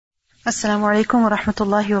Assalamu alaikum wa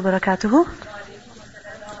rahmatullahi wa barakatuhu.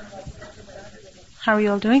 How are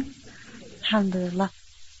you all doing? Alhamdulillah.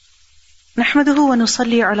 نحمده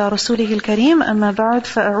ونصلي على رسوله الكريم أما بعد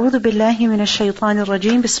فأعوذ بالله من الشيطان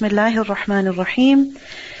الرجيم بسم الله الرحمن الرحيم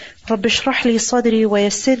رب اشرح لي صدري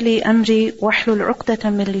ويسر لي أمري واحلل عقدة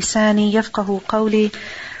من لساني يفقه قولي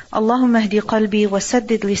اللهم اهدي قلبي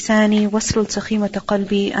وسدد لساني واسلل سخيمة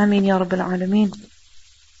قلبي آمين يا رب العالمين.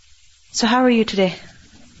 So how are you today?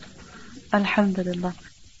 Alhamdulillah.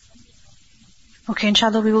 Okay,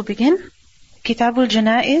 inshallah we will begin. Kitabul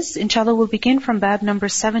Janaiz, inshallah we'll begin from bab number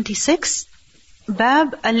 76.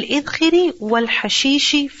 Bab al-idkhiri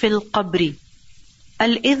wal-hashishi fil qabri.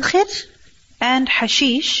 Al-idkhir and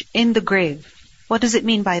hashish in the grave. What does it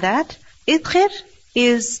mean by that? Idkhir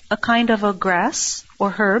is a kind of a grass or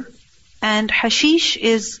herb, and hashish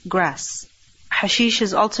is grass. Hashish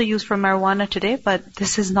is also used for marijuana today, but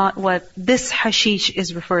this is not what this hashish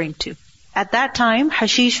is referring to. At that time,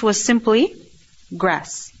 hashish was simply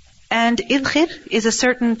grass. And idkhir is a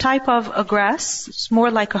certain type of a grass, it's more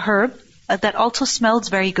like a herb, that also smells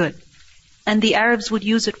very good. And the Arabs would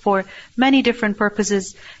use it for many different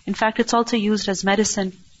purposes. In fact, it's also used as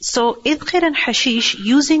medicine. So idkhir and hashish,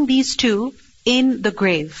 using these two in the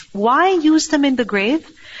grave. Why use them in the grave?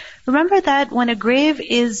 Remember that when a grave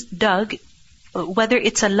is dug, whether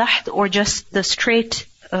it's a lahd or just the straight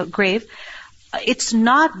grave, it's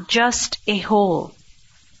not just a hole.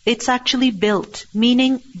 It's actually built,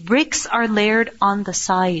 meaning bricks are layered on the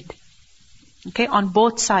side. Okay, on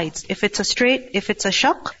both sides. If it's a straight, if it's a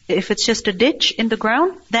shaq, if it's just a ditch in the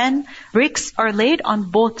ground, then bricks are laid on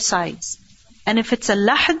both sides. And if it's a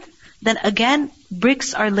lahd, then again,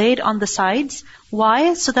 bricks are laid on the sides.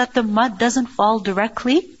 Why? So that the mud doesn't fall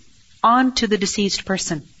directly onto the deceased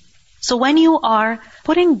person. So when you are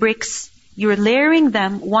putting bricks, you're layering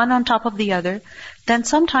them one on top of the other, then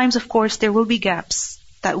sometimes, of course, there will be gaps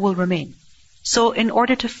that will remain. So in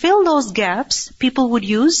order to fill those gaps, people would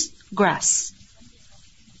use grass.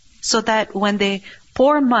 So that when they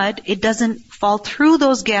pour mud, it doesn't fall through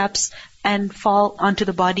those gaps and fall onto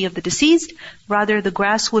the body of the deceased. Rather, the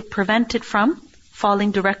grass would prevent it from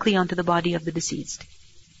falling directly onto the body of the deceased.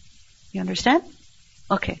 You understand?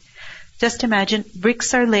 Okay. Just imagine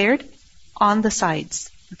bricks are layered on the sides.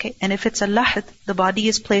 Okay, and if it's a lahd, the body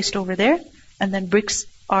is placed over there, and then bricks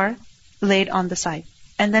are laid on the side.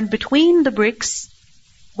 And then between the bricks,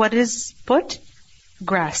 what is put?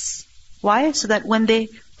 Grass. Why? So that when they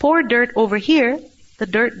pour dirt over here, the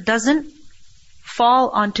dirt doesn't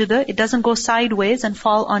it doesn't go sideways and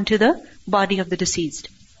fall onto the body of the deceased.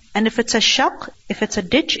 And if it's a shaq, if it's a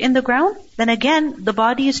ditch in the ground, then again, the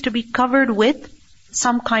body is to be covered with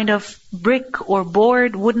some kind of brick or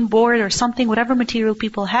board, wooden board or something, whatever material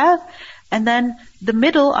people have. And then the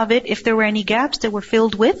middle of it, if there were any gaps, they were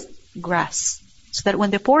filled with grass. So that when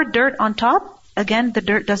they pour dirt on top, again, the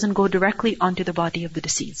dirt doesn't go directly onto the body of the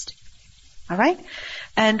deceased. Alright?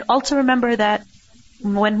 And also remember that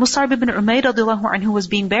when Mus'ab ibn Umayr radiallahu anhu was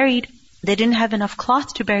being buried, they didn't have enough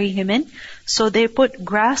cloth to bury him in, so they put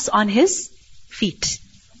grass on his feet.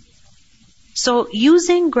 So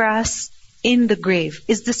using grass in the grave,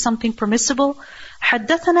 is this something permissible?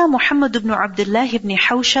 حدثنا محمد بن عبد الله بن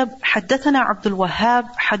حوشب حدثنا عبد الوهاب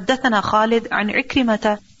حدثنا خالد عن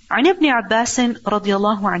عكرمة عن ابن عباس رضي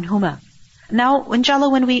الله عنهما. Now, inshallah,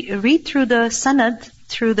 when we read through the sanad,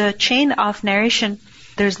 through the chain of narration,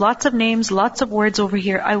 there's lots of names, lots of words over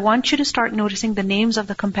here. I want you to start noticing the names of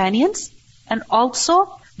the companions and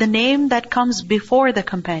also the name that comes before the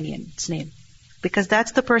companion's name, because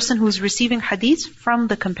that's the person who's receiving hadith from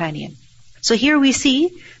the companion. So here we see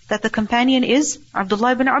that the companion is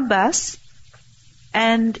Abdullah ibn Abbas.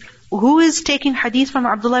 And who is taking hadith from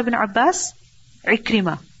Abdullah ibn Abbas?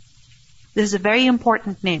 Ikrimah. This is a very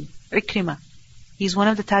important name, Ikrimah. He's one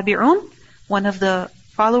of the tabi'un, one of the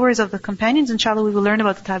followers of the companions. Inshallah, we will learn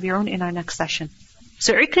about the tabi'un in our next session.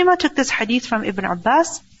 So Ikrimah took this hadith from Ibn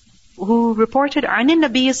Abbas, who reported عن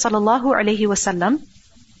النبي صلى الله عليه وسلم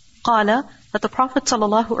قال, that the Prophet صلى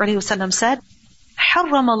الله عليه وسلم said,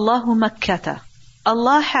 حرم الله مكة.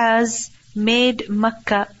 Allah has made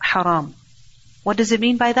Makkah haram. What does it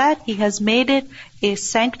mean by that? He has made it a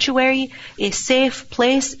sanctuary, a safe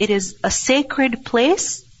place. It is a sacred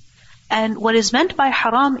place. And what is meant by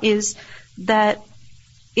haram is that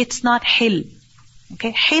it's not hil.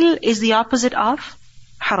 Okay, hil is the opposite of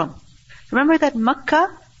haram. Remember that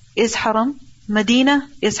Makkah is haram, Medina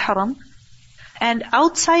is haram, and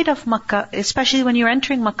outside of Makkah, especially when you're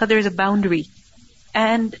entering Makkah, there's a boundary.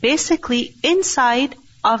 And basically, inside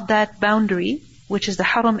of that boundary, which is the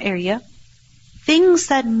haram area, things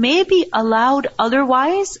that may be allowed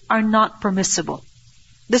otherwise are not permissible.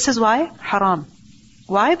 This is why haram.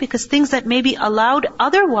 Why? Because things that may be allowed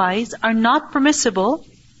otherwise are not permissible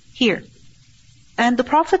here. And the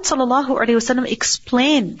Prophet ﷺ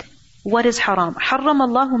explained what is haram. حرم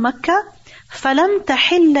الله مكة فلم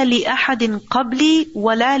تحل لأحد قبلي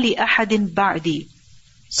ولا لأحد بعدي.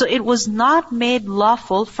 So it was not made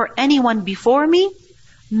lawful for anyone before me,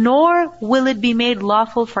 nor will it be made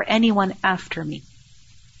lawful for anyone after me.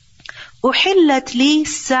 أحلت لي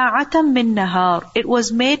ساعة من نهار. It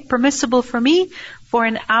was made permissible for me for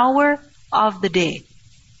an hour of the day.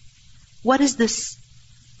 What is this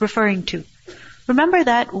referring to? Remember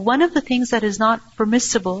that one of the things that is not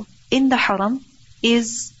permissible in the haram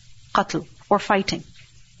is qatl, or fighting,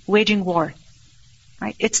 waging war.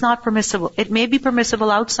 Right? It's not permissible. It may be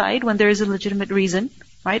permissible outside when there is a legitimate reason,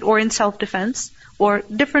 right? Or in self-defense, or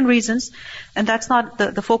different reasons. And that's not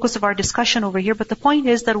the focus of our discussion over here. But the point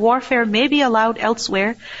is that warfare may be allowed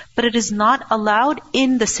elsewhere, but it is not allowed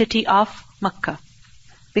in the city of Makkah.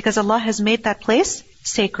 Because Allah has made that place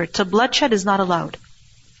sacred. So bloodshed is not allowed.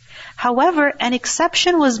 However, an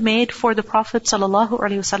exception was made for the Prophet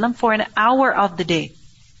ﷺ for an hour of the day.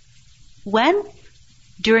 When?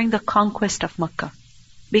 During the conquest of Makkah.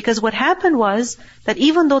 Because what happened was that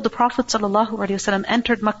even though the Prophet ﷺ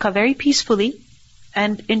entered Makkah very peacefully,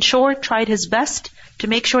 and in short tried his best to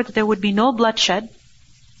make sure that there would be no bloodshed,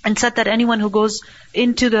 and said that anyone who goes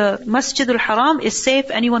into the Masjid al-Haram is safe,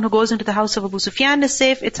 anyone who goes into the house of Abu Sufyan is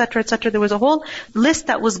safe, etc., etc. There was a whole list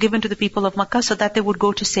that was given to the people of Makkah so that they would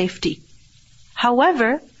go to safety.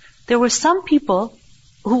 However, there were some people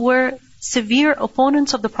who were severe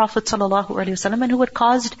opponents of the Prophet ﷺ and who had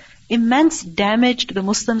caused immense damage to the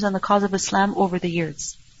Muslims and the cause of Islam over the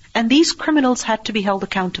years. And these criminals had to be held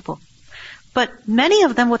accountable. But many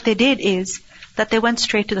of them, what they did is that they went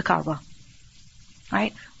straight to the Kaaba.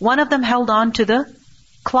 Right? One of them held on to the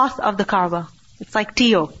cloth of the Kaaba. It's like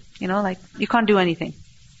Tio, like you can't do anything.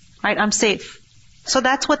 Right? I'm safe. So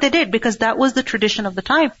that's what they did, because that was the tradition of the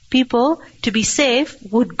time. People, to be safe,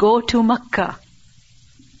 would go to Makkah.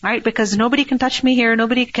 Right? Because nobody can touch me here,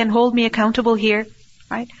 nobody can hold me accountable here.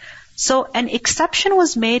 Right? So an exception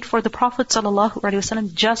was made for the Prophet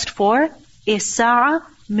ﷺ just for a sa'a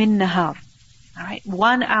min nahar. Alright,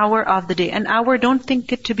 1 hour of the day. An hour, don't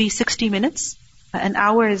think it to be 60 minutes. An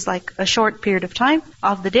hour is like a short period of time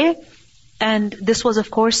of the day. And this was,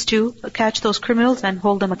 of course, to catch those criminals and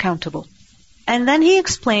hold them accountable. And then he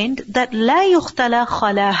explained that لا يختلى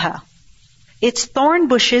خلاها. Its thorn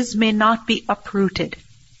bushes may not be uprooted.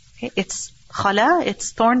 Okay? It's khala,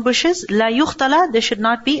 it's thorn bushes. لا يختلى, they should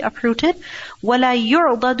not be uprooted. ولا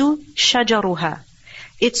يعضد شجرها.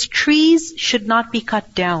 Its trees should not be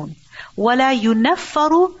cut down. وَلَا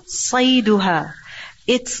يُنَفَّرُ صَيْدُهَا.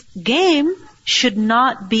 Its game should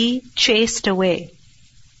not be chased away.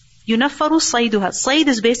 يُنَفَّرُ صَيْدُهَا. Sayd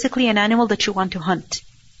is basically an animal that you want to hunt.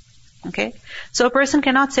 Okay? So a person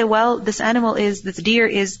cannot say, well, this deer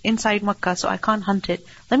is inside Makkah, so I can't hunt it.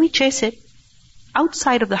 Let me chase it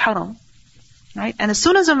outside of the haram. Right? And as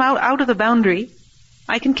soon as I'm out of the boundary,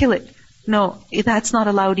 I can kill it. No, that's not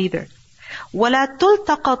allowed either. وَلَا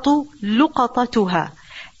تُلْتَقَطُ لُقَطَتُهَا.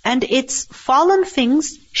 And its fallen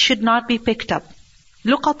things should not be picked up.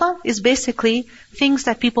 Luqata is basically things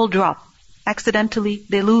that people drop. Accidentally,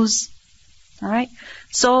 they lose. Alright?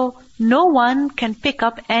 So, no one can pick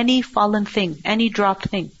up any fallen thing, any dropped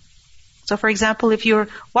thing. So for example, if you're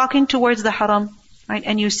walking towards the haram, right,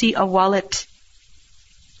 and you see a wallet,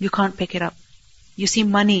 you can't pick it up. You see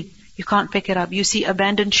money, you can't pick it up. You see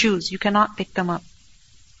abandoned shoes, you cannot pick them up.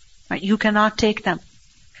 Right? You cannot take them.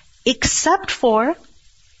 Except for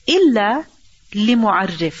إِلَّا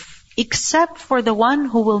لِمُعَرِّفٍ. Except for the one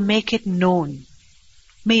who will make it known.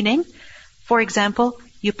 Meaning, for example,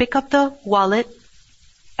 you pick up the wallet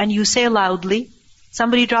and you say loudly,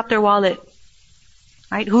 somebody dropped their wallet.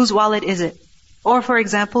 Right? Whose wallet is it? Or for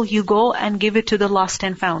example, you go and give it to the lost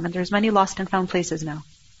and found. And there's many lost and found places now.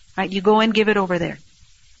 Right? You go and give it over there.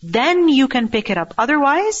 Then you can pick it up.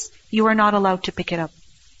 Otherwise, you are not allowed to pick it up.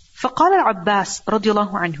 فَقَالَ الْعَبَّاسِ رَضِيَ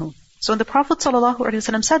اللَّهُ عَنْهُ. So when the Prophet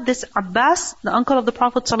ﷺ said this, Abbas, the uncle of the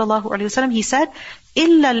Prophet ﷺ, he said,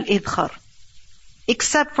 إِلَّا الْإِذْخَرِ.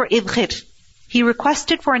 Except for idkhir. He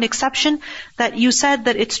requested for an exception that you said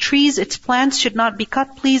that its trees, its plants should not be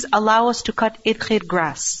cut. Please allow us to cut idkhir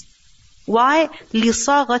grass. Why?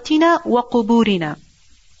 لِصَاغَتِنَا وَقُبُورِنَا.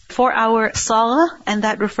 For our saga, and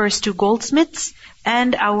that refers to goldsmiths,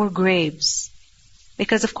 and our graves.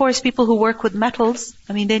 Because of course people who work with metals,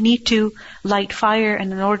 they need to light fire,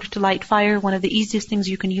 and in order to light fire, one of the easiest things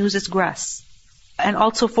you can use is grass. And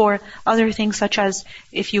also for other things such as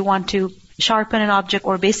if you want to sharpen an object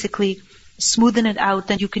or basically smoothen it out,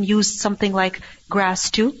 then you can use something like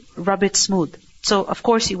grass to rub it smooth. So, of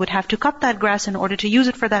course, you would have to cut that grass in order to use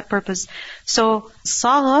it for that purpose. So,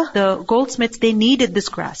 Sagha, the goldsmiths, they needed this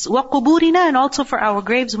grass. وَقُبُورِنَا, and also for our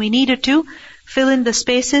graves, we needed to fill in the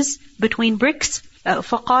spaces between bricks.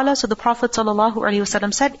 فَقَالَ, so the Prophet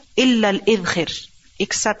ﷺ said, إِلَّا الْإِذْخِرِ,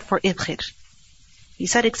 except for idkhir. He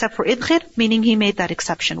said except for idkhir, meaning he made that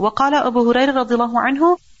exception. وَقَالَ أَبُو هُرَيْرَ رَضِيَ اللَّهُ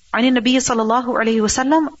عَنْهُ عن النبي صلى الله عليه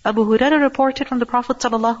وسلم, Abu Hurairah reported from the Prophet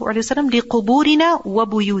sallallahu alaihi wasallam, لِقُبُورِنَا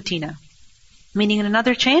وَبُيُوتِنَا, meaning in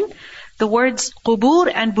another chain, the words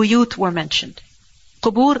qubur and buyut were mentioned.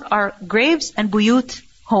 Qubur are graves and buyut,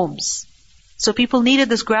 homes. So people needed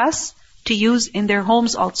this grass to use in their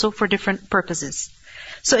homes also for different purposes.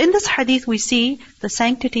 So in this hadith we see the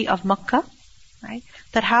sanctity of Makkah, right?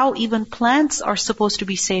 That how even plants are supposed to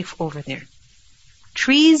be safe over there.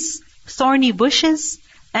 Trees, thorny bushes,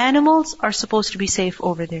 animals are supposed to be safe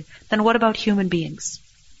over there. Then what about human beings?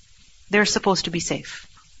 They're supposed to be safe.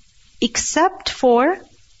 Except for,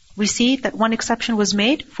 we see that one exception was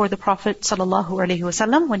made for the Prophet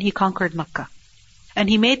ﷺ when he conquered Makkah. And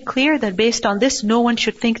he made clear that based on this, no one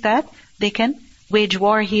should think that they can wage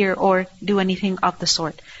war here or do anything of the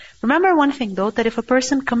sort. Remember one thing though, that if a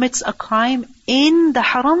person commits a crime in the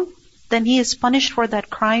haram, then he is punished for that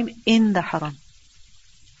crime in the haram.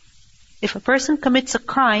 If a person commits a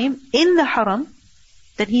crime in the haram,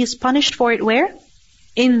 then he is punished for it where?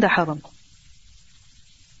 In the haram.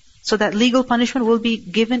 So that legal punishment will be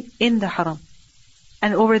given in the haram.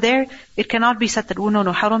 And over there, it cannot be said that, oh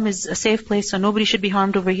no, haram is a safe place, so nobody should be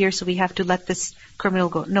harmed over here, so we have to let this criminal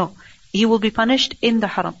go. No. He will be punished in the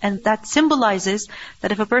haram. And that symbolizes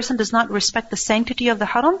that if a person does not respect the sanctity of the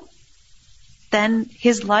haram, then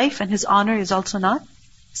his life and his honor is also not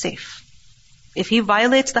safe. If he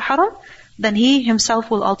violates the haram, then he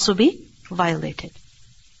himself will also be violated.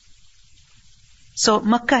 So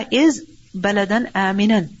Makkah is baladan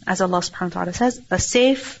aminan, as Allah subhanahu wa ta'ala says, a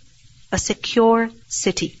safe, a secure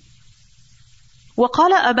city.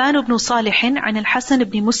 وقال أبان بن صالح عن الحسن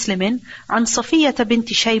بن مسلم عن صفية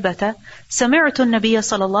بنت شيبة سمعت النبي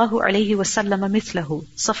صلى الله عليه وسلم مثله.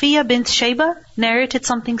 Safiya bint Shayba narrated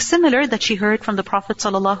something similar that she heard from the Prophet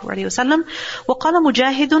صلى الله عليه وسلم. وقال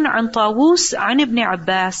مجاهد عن طاووس عن ابن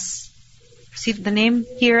عباس. See the name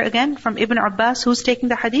here again from Ibn Abbas. Who's taking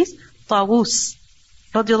the hadith? Tawus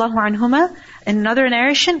رضي الله عنهما. In another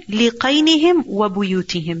narration, لقينهم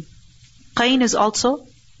وبيوتهم. Qain is also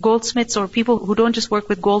goldsmiths or people who don't just work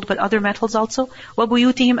with gold but other metals also.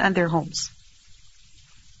 وَبُيُوتِهِمْ, and their homes.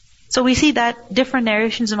 So we see that different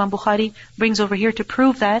narrations Imam Bukhari brings over here to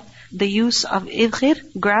prove that the use of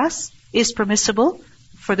idkhir, grass, is permissible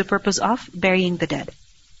for the purpose of burying the dead.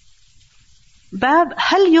 باب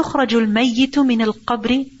هل يخرج الميت من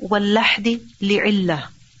القبر واللحد لعلة.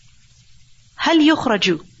 هل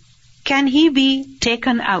يخرج, can he be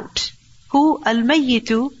taken out? Who?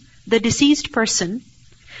 الميت, the deceased person,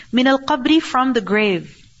 min al-qabri, from the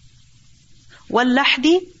grave,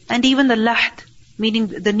 wal-lahdi, and even the lahd, meaning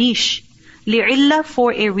the niche, li'illa,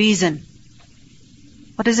 for a reason.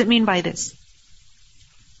 What does it mean by this?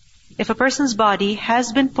 If a person's body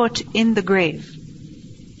has been put in the grave,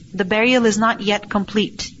 the burial is not yet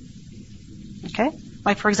complete. Okay?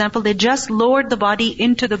 Like for example, they just lowered the body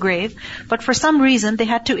into the grave, but for some reason they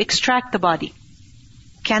had to extract the body.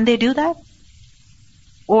 Can they do that?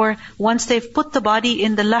 Or once they've put the body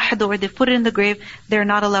in the lahd or they've put it in the grave, they're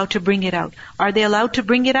not allowed to bring it out. Are they allowed to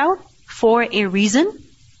bring it out for a reason?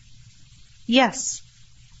 Yes.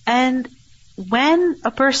 And when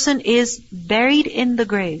a person is buried in the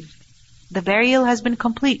grave, the burial has been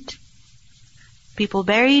complete. People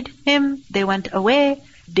buried him, they went away,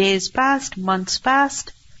 days passed, months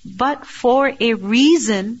passed, but for a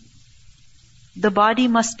reason, the body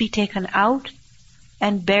must be taken out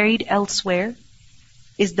and buried elsewhere.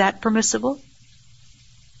 Is that permissible?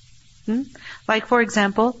 Like for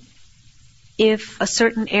example, if a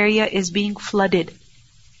certain area is being flooded,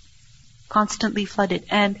 constantly flooded,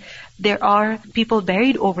 and there are people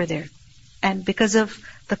buried over there, and because of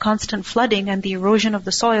the constant flooding and the erosion of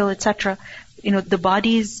the soil, etc., the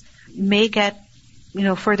bodies may get,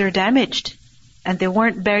 further damaged, and they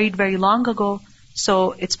weren't buried very long ago,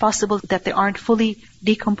 so it's possible that they aren't fully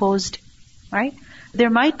decomposed, right?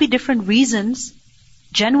 There might be different reasons,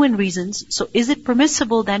 genuine reasons. So is it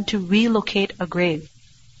permissible then to relocate a grave?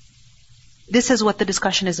 This is what the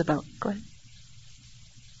discussion is about. Go ahead.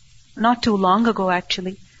 Not too long ago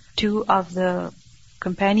actually, 2 of the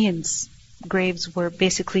companions' graves were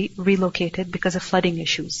basically relocated because of flooding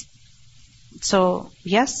issues. So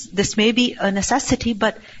yes, this may be a necessity,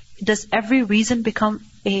 but does every reason become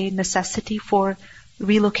a necessity for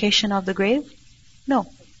relocation of the grave? No,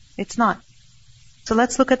 it's not. So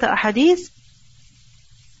let's look at the ahadith.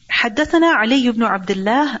 حدثنا علي بن عبد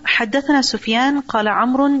الله حدثنا سفيان قال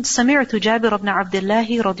عمرو سمعت جابر بن عبد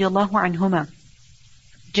الله رضي الله عنهما.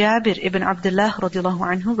 Jabir ibn Abdullah radiallahu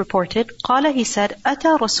anhu reported, قال, he said,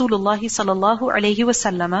 أتى رسول الله صلى الله عليه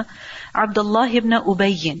وسلم عبد الله ibn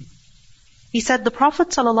Ubay. He said the Prophet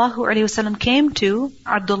sallallahu alaihi wasallam came to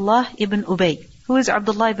Abdullah ibn Ubay. Who is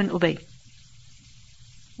Abdullah ibn Ubay?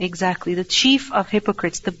 Exactly, the chief of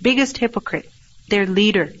hypocrites, the biggest hypocrite, their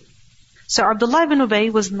leader. So Abdullah ibn Ubay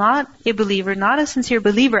was not a believer, not a sincere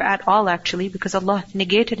believer at all actually, because Allah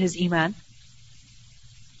negated his iman.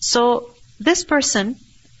 So this person,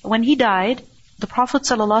 when he died, the Prophet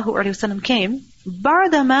ﷺ came,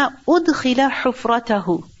 بَعْدَمَا أُدْخِلَ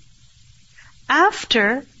حُفْرَتَهُ.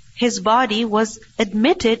 After his body was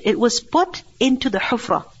admitted, it was put into the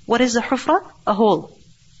hufra. What is the hufra? A hole.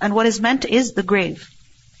 And what is meant is the grave.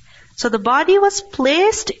 So the body was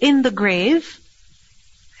placed in the grave,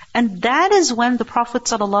 and that is when the Prophet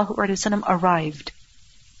ﷺ arrived.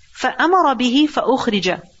 فَأَمَرَ بِهِ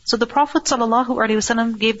فَأُخْرِجَ. So the Prophet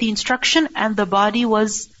ﷺ gave the instruction and the body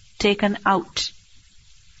was taken out.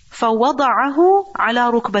 فَوَضَعَهُ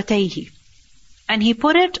عَلَى رُكْبَتَيْهِ. And he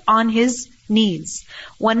put it on his knees.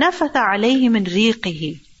 وَنَفَثَ عَلَيْهِ مِنْ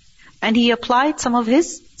رِيقِهِ. And he applied some of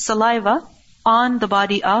his saliva on the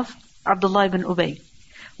body of Abdullah ibn Ubay.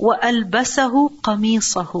 وَأَلْبَسَهُ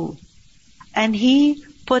قَمِيصَهُ. And he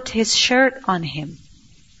put his shirt on him.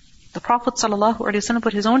 The Prophet ﷺ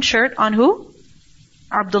put his own shirt on who?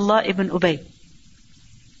 Abdullah ibn Ubay.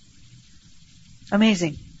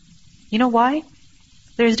 Amazing. You know why?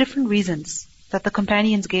 There's different reasons that the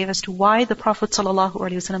companions gave as to why the Prophet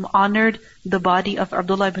ﷺ honored the body of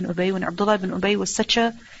Abdullah ibn Ubay when Abdullah ibn Ubay was such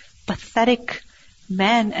a pathetic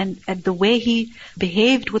man, and the way he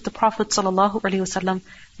behaved with the Prophet ﷺ,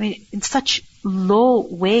 in such low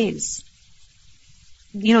ways.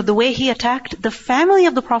 You know, the way he attacked the family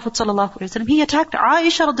of the Prophet ﷺ, he attacked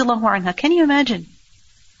Aisha radiallahu anha. Can you imagine?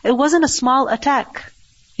 It wasn't a small attack.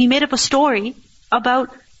 He made up a story about,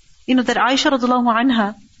 that Aisha radiallahu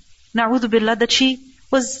anha, na'udhu billah, that she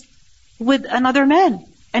was with another man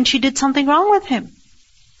and she did something wrong with him.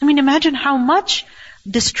 Imagine how much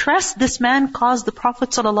distress this man caused the Prophet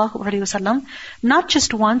ﷺ, not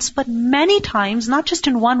just once, but many times, not just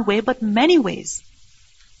in one way, but many ways.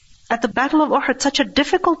 At the Battle of Uhud, such a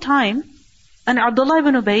difficult time, and Abdullah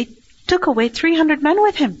ibn Ubay took away 300 men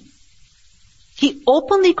with him. He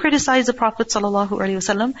openly criticized the Prophet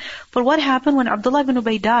ﷺ, but what happened when Abdullah ibn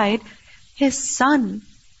Ubay died? His son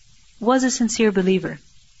was a sincere believer.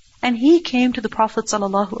 And he came to the Prophet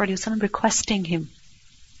ﷺ requesting him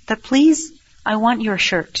that, please, I want your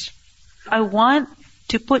shirt. I want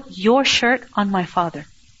to put your shirt on my father.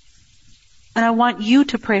 And I want you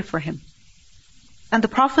to pray for him. And the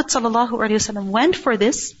Prophet ﷺ went for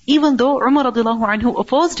this, even though Umar radiallahu anhu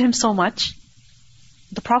opposed him so much.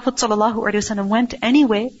 The Prophet ﷺ went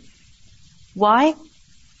anyway. Why?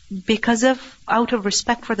 Because out of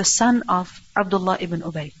respect for the son of Abdullah ibn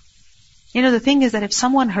Ubay. The thing is that if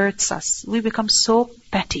someone hurts us, we become so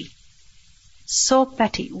petty. So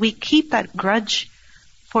petty. We keep that grudge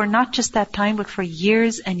for not just that time, but for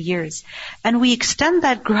years and years. And we extend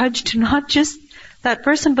that grudge to not just that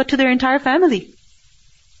person, but to their entire family.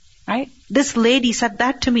 Right? This lady said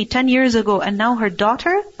that to me 10 years ago, and now her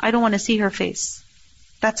daughter, I don't want to see her face.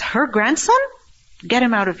 That's her grandson? Get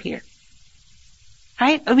him out of here.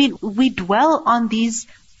 Right? We dwell on these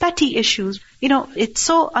petty issues. It's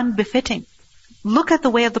so unbefitting. Look at the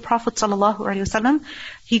way of the Prophet ﷺ.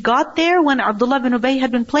 He got there when Abdullah bin Ubay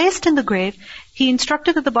had been placed in the grave. He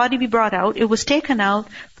instructed that the body be brought out. It was taken out.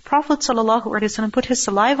 The Prophet ﷺ put his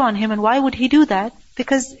saliva on him. And why would he do that?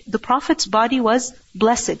 Because the Prophet's body was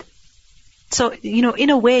blessed. So, in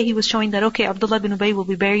a way he was showing that, okay, Abdullah bin Ubay will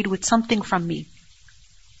be buried with something from me.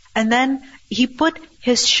 And then he put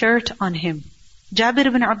his shirt on him. Jabir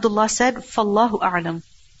ibn Abdullah said, فَاللَّهُ أَعْلَمُ.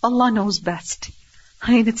 Allah knows best.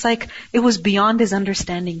 It's like, it was beyond his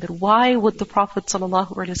understanding that why would the Prophet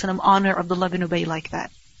ﷺ honor Abdullah bin Ubay like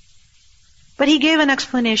that? But he gave an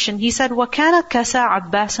explanation. He said, وَكَانَ كَسَى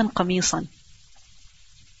عَبَّاسًا قَمِيصًا.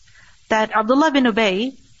 That Abdullah bin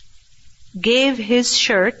Ubay gave his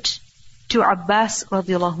shirt to Abbas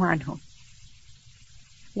radiallahu anhu.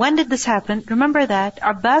 When did this happen? Remember that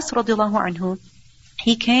Abbas radiallahu anhu,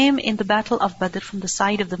 he came in the battle of Badr from the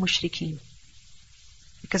side of the mushrikeen.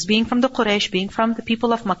 Because being from the Quraysh, being from the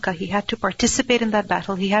people of Makkah, he had to participate in that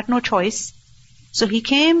battle. He had no choice. So he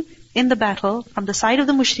came in the battle from the side of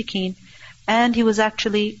the mushrikeen, and he was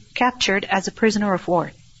actually captured as a prisoner of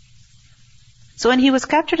war. So when he was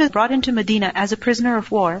captured and brought into Medina as a prisoner of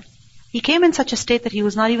war, he came in such a state that he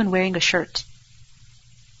was not even wearing a shirt.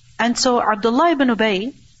 And so Abdullah ibn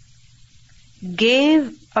Ubay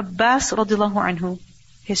gave Abbas radiallahu anhu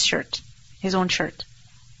his shirt, his own shirt.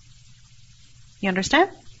 You understand?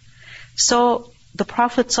 So the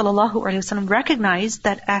Prophet ﷺ recognized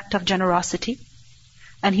that act of generosity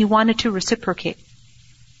and he wanted to reciprocate.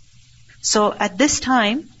 So at this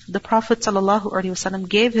time, the Prophet ﷺ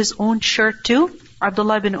gave his own shirt to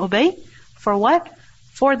Abdullah ibn Ubay. For what?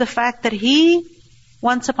 For the fact that he,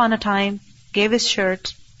 once upon a time, gave his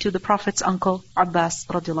shirt to the Prophet's uncle, Abbas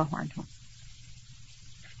radiallahu anhu.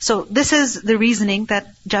 So this is the reasoning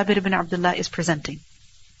that Jabir ibn Abdullah is presenting.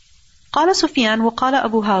 قال سفيان وقال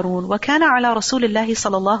أبو هارون وكان على رسول الله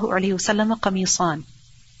صلى الله عليه وسلم قميصان.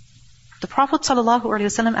 The Prophet صلى الله عليه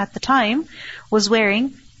وسلم at the time was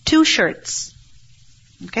wearing two shirts.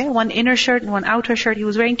 Okay, one inner shirt and one outer shirt. He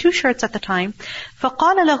was wearing two shirts at the time.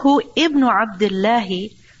 فقال له ابن عبد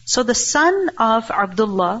الله. So the son of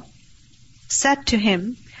Abdullah said to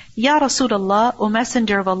him, يا رسول الله, O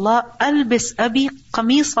Messenger of Allah, ألبس أبي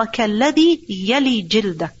قميصك الذي يلي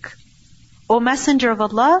جلدك. O Messenger of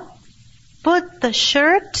Allah, put the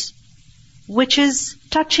shirt which is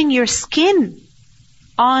touching your skin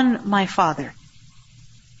on my father.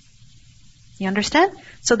 You understand?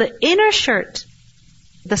 So the inner shirt,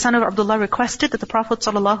 the son of Abdullah requested that the Prophet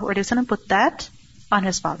ﷺ put that on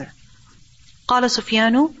his father. قال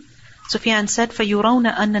سفيان, Sufyan said,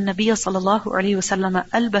 فَيُرَوْنَ أَنَّ النَّبِيَّ صَلَى اللَّهُ عَلَيْهِ وَسَلَّمَ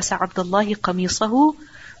أَلْبَسَ عَبْدَ اللَّهِ قَمِيصَهُ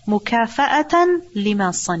مُكَافَأَةً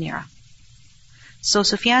لِمَا صَنِعَ. So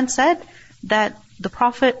Sufyan said that the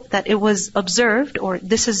Prophet, that it was observed, or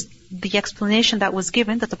this is the explanation that was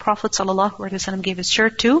given, that the Prophet ﷺ gave his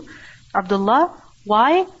shirt to Abdullah.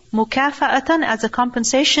 Why? Mukafa'atan, as a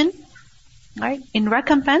compensation, right? In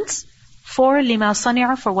recompense for lima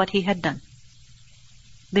sani'a, for what he had done.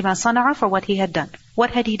 Lima sana'a, for what he had done.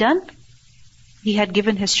 What had he done? He had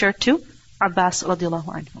given his shirt to Abbas radiallahu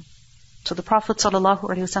anhu. So the Prophet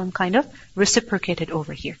ﷺ kind of reciprocated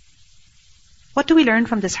over here. What do we learn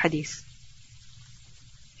from this hadith?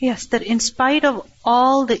 Yes, that in spite of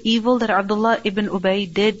all the evil that Abdullah ibn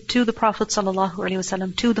Ubay did to the Prophet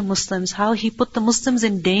ﷺ, to the Muslims, how he put the Muslims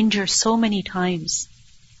in danger so many times.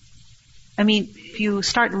 I mean, if you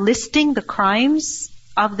start listing the crimes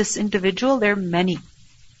of this individual, there are many.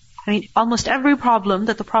 I mean, almost every problem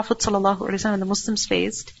that the Prophet ﷺ and the Muslims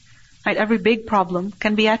faced, right, every big problem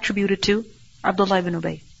can be attributed to Abdullah ibn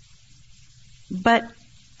Ubay. But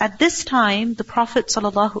at this time, the Prophet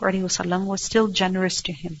ﷺ was still generous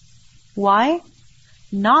to him. Why?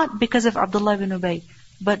 Not because of Abdullah ibn Ubay,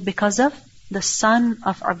 but because of the son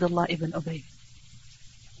of Abdullah ibn Ubay.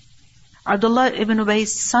 Abdullah ibn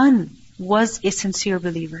Ubay's son was a sincere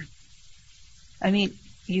believer. I mean,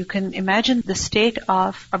 you can imagine the state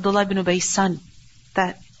of Abdullah ibn Ubay's son.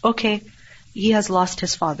 That, okay, he has lost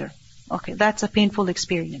his father. Okay, that's a painful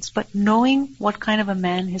experience. But knowing what kind of a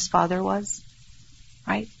man his father was,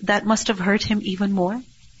 right, that must have hurt him even more,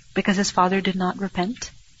 because his father did not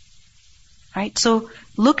repent. Right? So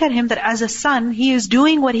look at him, that as a son, he is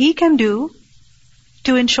doing what he can do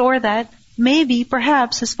to ensure that maybe,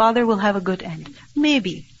 perhaps, his father will have a good end.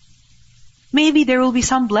 Maybe. Maybe there will be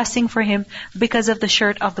some blessing for him because of the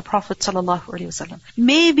shirt of the Prophet ﷺ.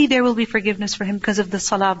 Maybe there will be forgiveness for him because of the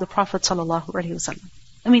salah of the Prophet ﷺ.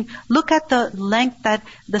 I mean, look at the length that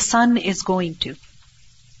the son is going to.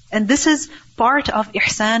 And this is part of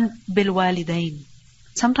ihsan bil walidain.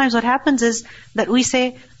 Sometimes what happens is that we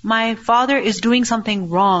say, my father is doing something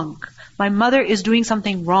wrong. My mother is doing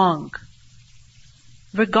something wrong.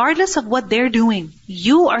 Regardless of what they're doing,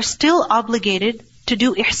 you are still obligated to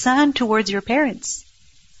do ihsan towards your parents.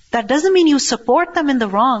 That doesn't mean you support them in the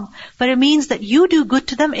wrong, but it means that you do good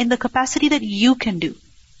to them in the capacity that you can do.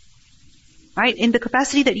 Right? In the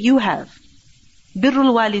capacity that you have.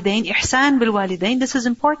 Birrul walidain, ihsan bil walidain, this is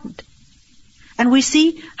important. And we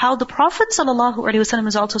see how the Prophet ﷺ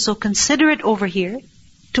is also so considerate over here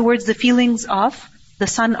towards the feelings of the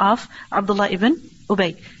son of Abdullah ibn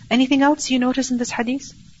Ubay. Anything else you notice in this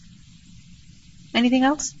hadith? Anything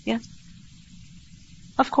else? Yes.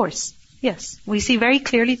 Of course. Yes. We see very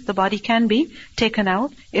clearly that the body can be taken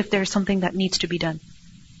out if there's something that needs to be done.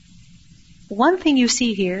 One thing you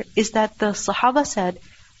see here is that the Sahaba said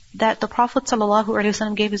that the Prophet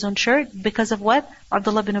ﷺ gave his own shirt because of what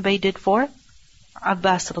Abdullah bin Ubay did for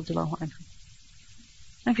Abbas radiallahu anhu.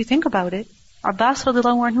 Now if you think about it, Abbas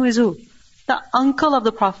radiallahu anhu is who? The uncle of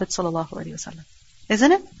the Prophet ﷺ.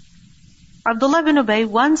 Isn't it? Abdullah bin Ubay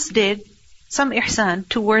once did some ihsan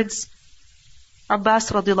towards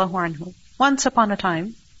Abbas radiallahu anhu. Once upon a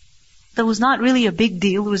time, that was not really a big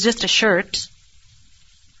deal, it was just a shirt.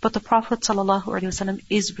 But the Prophet ﷺ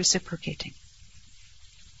is reciprocating.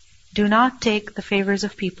 Do not take the favors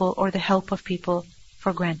of people or the help of people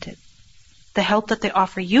for granted. The help that they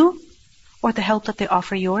offer you, or the help that they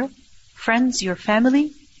offer your friends, your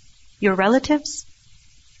family, your relatives.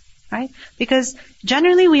 Right? Because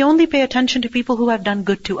generally we only pay attention to people who have done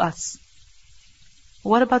good to us.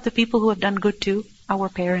 What about the people who have done good to our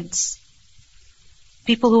parents?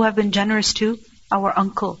 People who have been generous to our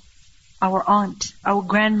uncle, our aunt, our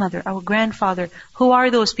grandmother, our grandfather. Who are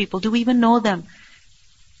those people? Do we even know them?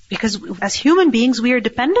 Because as human beings, we are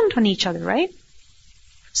dependent on each other, right?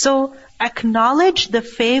 So acknowledge the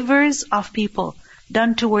favors of people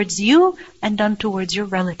done towards you and done towards your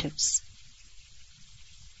relatives.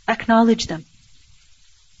 Acknowledge them.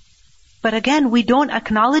 But again, we don't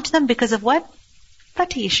acknowledge them because of what?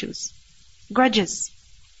 Petty issues, grudges,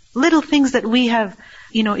 little things that we have,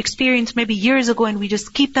 experienced maybe years ago, and we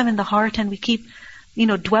just keep them in the heart and we keep,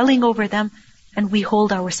 dwelling over them, and we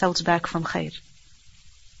hold ourselves back from khair.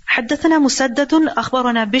 حدثنا مسدد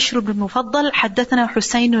أخبرنا بشر بن مفضل حدثنا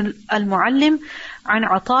حسين المعلم عن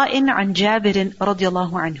عطاء عن جابر رضي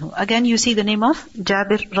الله عنه. Again you see the name of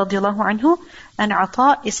Jabir رضي الله عنه, and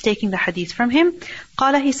Ata is taking the hadith from him.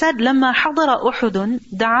 قال, he said, لما حضر أحد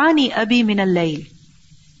دعاني أبي من الليل.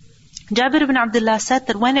 Jabir ibn Abdullah said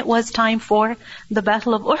that when it was time for the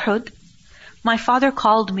battle of Uhud, my father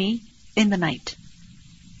called me in the night.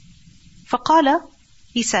 فقال,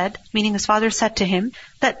 he said, meaning his father said to him,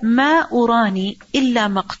 that ما أراني إلا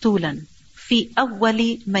مقتولا في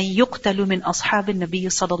أول من يقتل من أصحاب النبي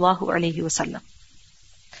صلى الله عليه وسلم.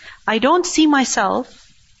 I don't see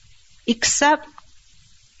myself except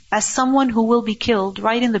as someone who will be killed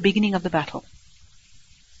right in the beginning of the battle.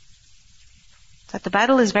 That the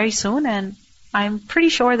battle is very soon, and I'm pretty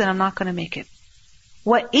sure that I'm not going to make it.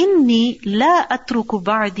 وَإِنِّي لَا أَتْرُكُ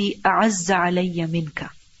بَعْدِي أَعَزَّ عَلَيَّ مِنْكَ.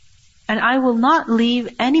 And I will not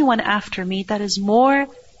leave anyone after me that is more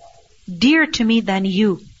dear to me than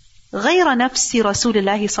you. غَيْرَ نَفْسِ رَسُولِ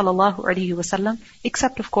اللَّهِ صَلَى اللَّهُ عَلَيْهِ وَسَلَّمَ.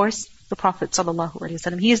 Except, of course, the Prophet sallallahu alaihi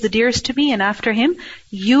wasallam. He is the dearest to me, and after him,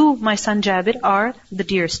 you, my son Jabir, are the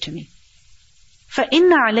dearest to me.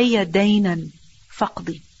 فَإِنَّ عَلَيَّ دَيْنًا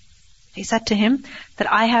فَقْضِي. He said to him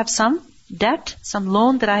that I have some debt, some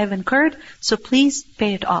loan that I have incurred, so please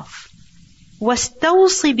pay it off.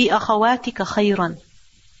 وَاسْتَوْصِ بِأَخَوَاتِكَ خَيْرًا.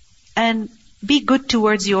 And be good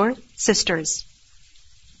towards your sisters.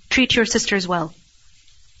 Treat your sisters well.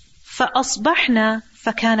 فَأَصْبَحْنَا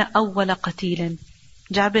فَكَانَ أَوَّلَ قَتِيلٍ.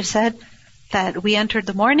 Jabir said that we entered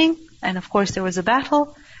the morning, and of course there was a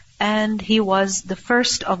battle, and he was the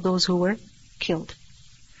first of those who were killed.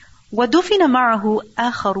 وَدُفِنَ مَعَهُ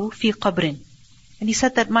آخَرُ فِي قَبْرٍ. And he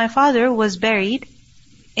said that my father was buried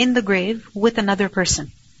in the grave with another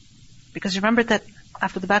person. Because remember that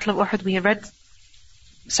after the Battle of Uhud we have read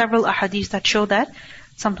several ahadith that show that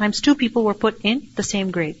sometimes two people were put in the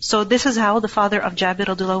same grave. So this is how the father of Jabir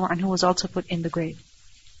radhiyallahu anhu was also put in the grave.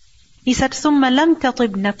 He said, ثُمَّ لَمْ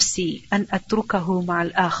تَطِبْ نَفْسِي أَنْ أَتْرُكَهُ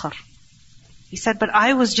مَعَ الْآخَرِ. He said, but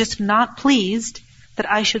I was just not pleased that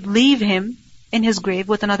I should leave him in his grave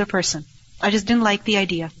with another person. I just didn't like the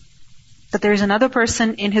idea that there is another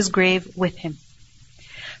person in his grave with him.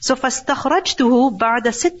 So فَاسْتَخْرَجْتُهُ بَعْدَ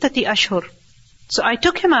سِتَّةِ أَشْهُرٍ. So I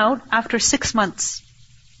took him out after 6 months.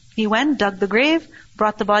 He went, dug the grave,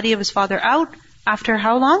 brought the body of his father out. After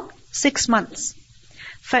how long? 6 months.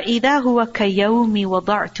 فَإِذَا هُوَ كَيَوْمِ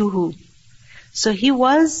وَضَعْتُهُ. So he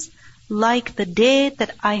was like the day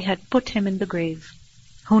that I had put him in the grave.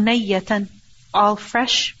 هُنَيَّةً. All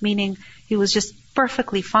fresh, meaning he was just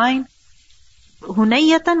perfectly fine.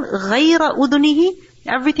 هُنَيَّةً غَيْرَ أُذُنِهِ.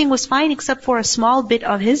 Everything was fine except for a small bit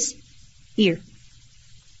of his ear.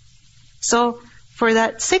 So for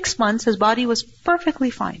that 6 months, his body was perfectly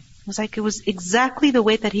fine. It was exactly the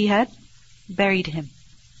way that he had buried him.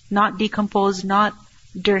 Not decomposed, not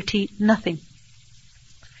dirty, nothing.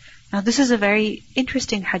 Now this is a very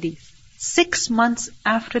interesting hadith. 6 months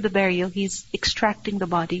after the burial, he's extracting the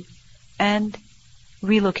body and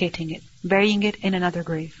relocating it, burying it in another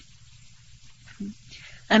grave.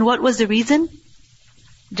 And what was the reason?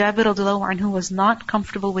 Jabir radhiyallahu anhu was not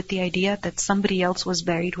comfortable with the idea that somebody else was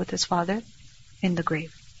buried with his father in the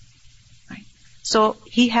grave. Right? So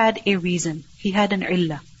he had a reason. He had an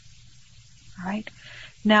illah. Right?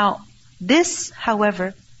 Now, this,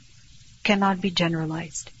 however, cannot be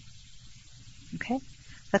generalized. Okay?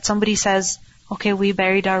 That somebody says, okay, we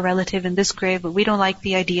buried our relative in this grave, but we don't like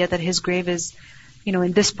the idea that his grave is,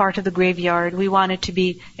 in this part of the graveyard. We want it to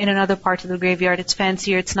be in another part of the graveyard. It's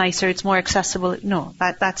fancier, it's nicer, it's more accessible. No,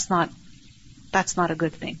 that's not a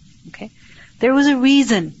good thing. Okay? There was a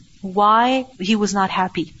reason why he was not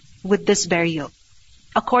happy with this burial.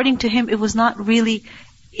 according to him, it was not really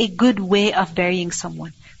a good way of burying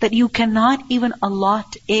someone. That you cannot even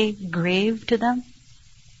allot a grave to them.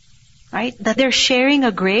 Right? That they're sharing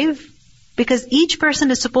a grave, because each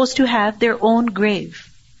person is supposed to have their own grave.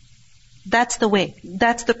 That's the way.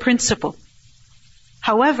 That's the principle.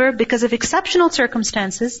 However, because of exceptional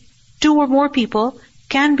circumstances, 2 or more people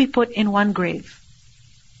can be put in one grave.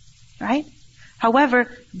 Right? However,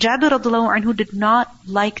 Jabir radhiyallahu anhu did not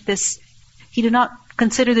like this. He did not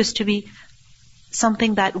consider this to be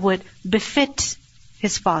something that would befit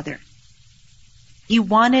his father. He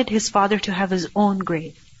wanted his father to have his own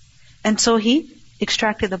grave. And so he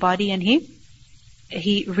extracted the body and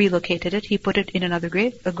he relocated it. He put it in another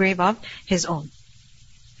grave, a grave of his own.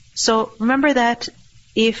 So remember that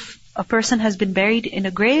if a person has been buried in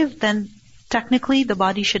a grave, then technically the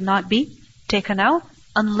body should not be taken out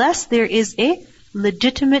unless there is a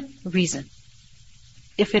legitimate reason.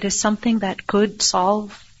 If it is something that could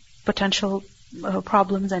solve potential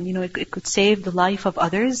problems and it could save the life of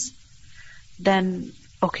others, then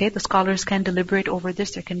okay, the scholars can deliberate over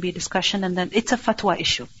this, there can be a discussion, and then it's a fatwa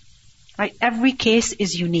issue. Right? Every case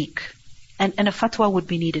is unique. And a fatwa would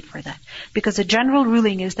be needed for that. Because the general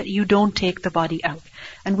ruling is that you don't take the body out.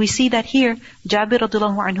 And we see that here, Jabir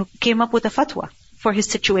radhiyallahu anhu came up with a fatwa for his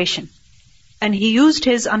situation. And he used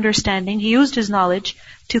his understanding, he used his knowledge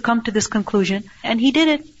to come to this conclusion, and he did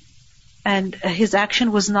it. And his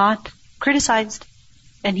action was not criticized.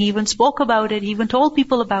 And he even spoke about it, he even told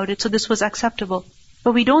people about it, so this was acceptable.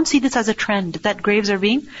 But we don't see this as a trend, that graves are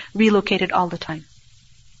being relocated all the time.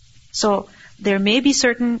 So, there may be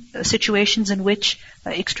certain situations in which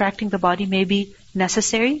extracting the body may be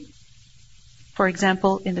necessary. For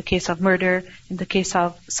example, in the case of murder, in the case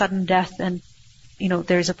of sudden death, and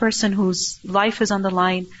there's a person whose life is on the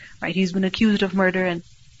line, right? He's been accused of murder, and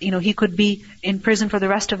he could be in prison for the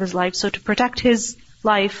rest of his life. So to protect his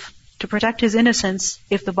life, to protect his innocence,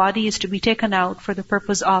 if the body is to be taken out for the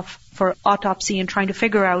purpose of, for autopsy and trying to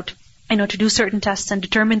figure out, to do certain tests and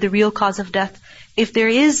determine the real cause of death, if there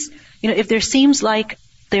is, if there seems like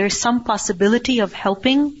there is some possibility of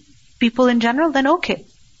helping people in general, then okay.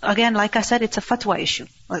 Again, like I said, it's a fatwa issue.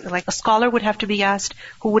 Like a scholar would have to be asked,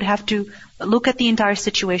 who would have to look at the entire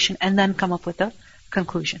situation and then come up with a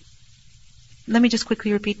conclusion. Let me just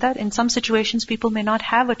quickly repeat that. In some situations, people may not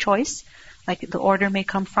have a choice. Like the order may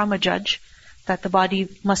come from a judge that the body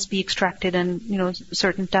must be extracted and,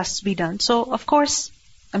 certain tests be done. So, of course,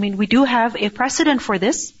 we do have a precedent for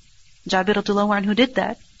this. Jabir radhiyallahu anhu did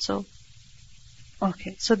that. So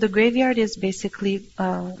the graveyard is basically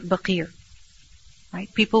Baqir.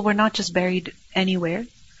 Right? People were not just buried anywhere.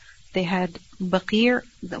 They had Baqir,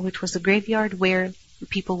 which was the graveyard where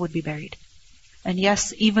people would be buried. And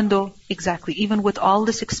yes, even with all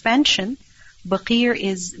this expansion, Baqir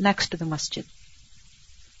is next to the masjid.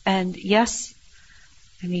 And yes,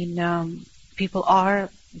 people are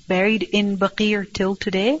buried in Baqir till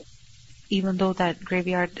today, even though that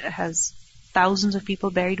graveyard has thousands of people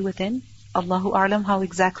buried within. Allahu A'lam how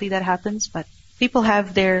exactly that happens, but people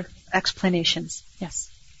have their explanations. Yes.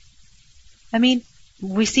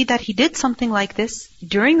 We see that he did something like this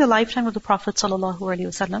during the lifetime of the Prophet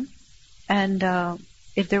ﷺ. And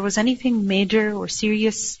if there was anything major or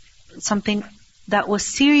serious, something that was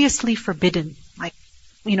seriously forbidden, like,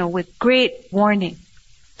 with great warning,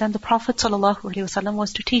 then the Prophet ﷺ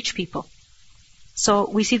was to teach people. So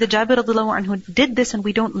we see that Jabir radhiyallahu anhu did this, and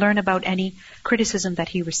we don't learn about any criticism that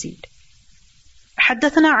he received.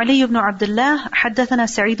 حدثنا علي بن عبد الله حدثنا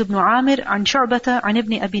سعيد بن عامر عن شعبة عن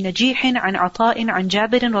ابن أبي نجيح عن عطاء عن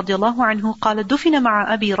جابر رضي الله عنه قال دفن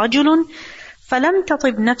مع أبي رجل فلم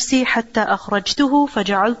تطب نفسي حتى أخرجته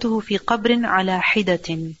فجعلته في قبر على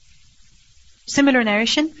حدة. Similar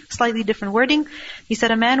narration, slightly different wording. He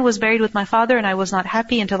said, a man was buried with my father and I was not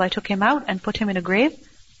happy until I took him out and put him in a grave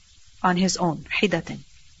on his own, حدة.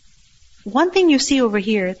 One thing you see over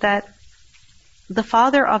here, that the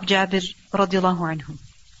father of Jabir radiallahu anhu,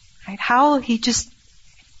 right? How he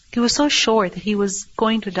was so sure that he was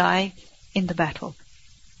going to die in the battle.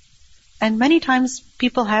 And many times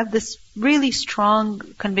people have this really strong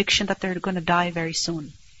conviction that they're going to die very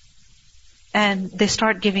soon. And they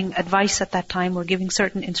start giving advice at that time or giving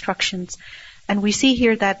certain instructions. And we see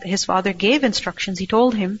here that his father gave instructions. He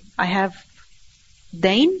told him, I have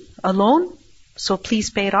dain, a loan, so please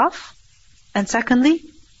pay it off. And secondly,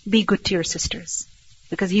 be good to your sisters.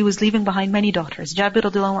 Because he was leaving behind many daughters. Jabir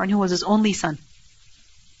radhiyallahu anhu was his only son.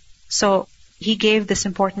 So he gave this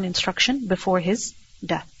important instruction before his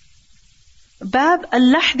death. Bab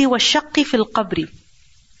al-lahdi wa shaqqi fil qabri.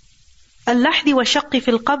 Al-lahdi wa shaqqi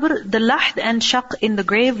fil qabr. The lahd and shaq in the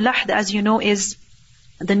grave. Lahd, as you know, is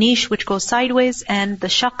the niche which goes sideways, and the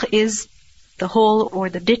shaq is the hole or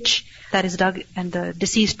the ditch that is dug and the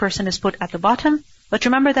deceased person is put at the bottom. But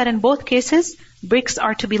remember that in both cases, bricks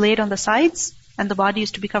are to be laid on the sides and the body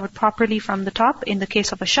is to be covered properly from the top in the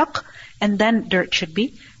case of a shaq, and then dirt should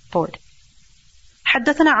be poured.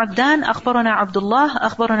 حدثنا عبدان أخبرنا عبد الله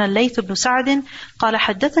أخبرنا الليث بن سعد قال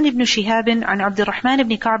حدثني ابن شهاب عن عبد الرحمن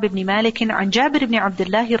بن كعب بن مالك عن جابر بن عبد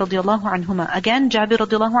الله رضي الله عنهما. Again, Jabir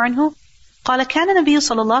رضي الله عنه قال كان النبي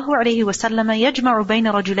صلى الله عليه وسلم يجمع بين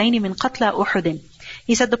رجلين من قتلى أحد.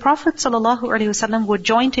 He said the Prophet ﷺ would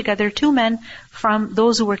join together two men from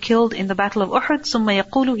those who were killed in the battle of Uhud. ثم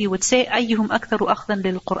يقول, he would say, أيهم أكثر أخذا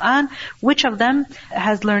للقرآن, which of them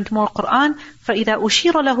has learned more Quran? فإذا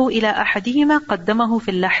أشير له إلى أحدهما قدمه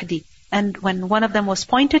في اللحد. And when one of them was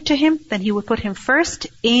pointed to him, then he would put him first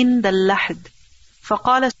in the lahd.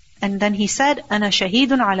 فقال, and then he said, أنا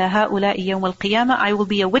شهيد على هؤلاء يوم القيامة, I will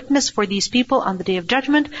be a witness for these people on the day of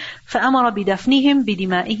judgment. فأمر بدفنهم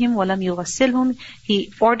بدمائهم ولم يغسلهم.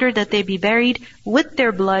 He ordered that they be buried with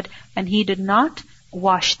their blood, and he did not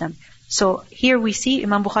wash them. So here we see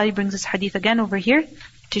Imam Bukhari brings this hadith again over here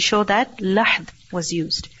to show that lahd was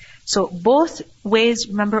used. So both ways,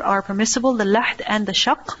 remember, are permissible, the lahd and the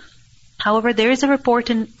shaq. However, there is a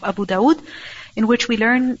report in Abu Dawud in which we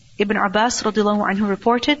learn Ibn Abbas radiallahu anhu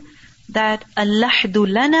reported that al-lahdu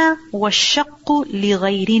lana wa-shaqqu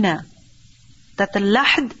li-ghayrina, that the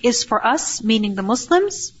lahd is for us, meaning the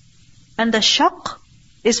Muslims, and the shaq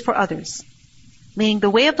is for others. Meaning the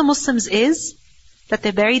way of the Muslims is that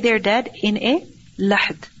they bury their dead in a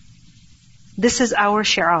lahd. This is our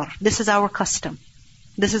shi'ar, this is our custom,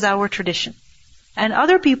 this is our tradition. And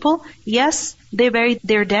other people, yes, they bury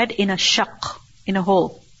their dead in a shaq, in a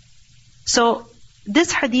hole. So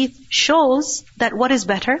this hadith shows that what is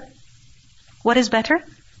better? What is better?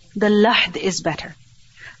 The lahd is better.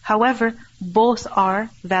 However, both are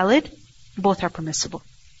valid, both are permissible.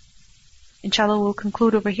 Inshallah, we'll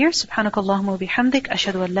conclude over here. Subhanakallahumma wa bihamdik,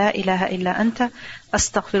 ashhadu an la ilaha illa anta,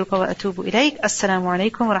 astaghfiruka wa atubu ilayk. Assalamu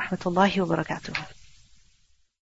alaikum wa rahmatullahi wa barakatuh.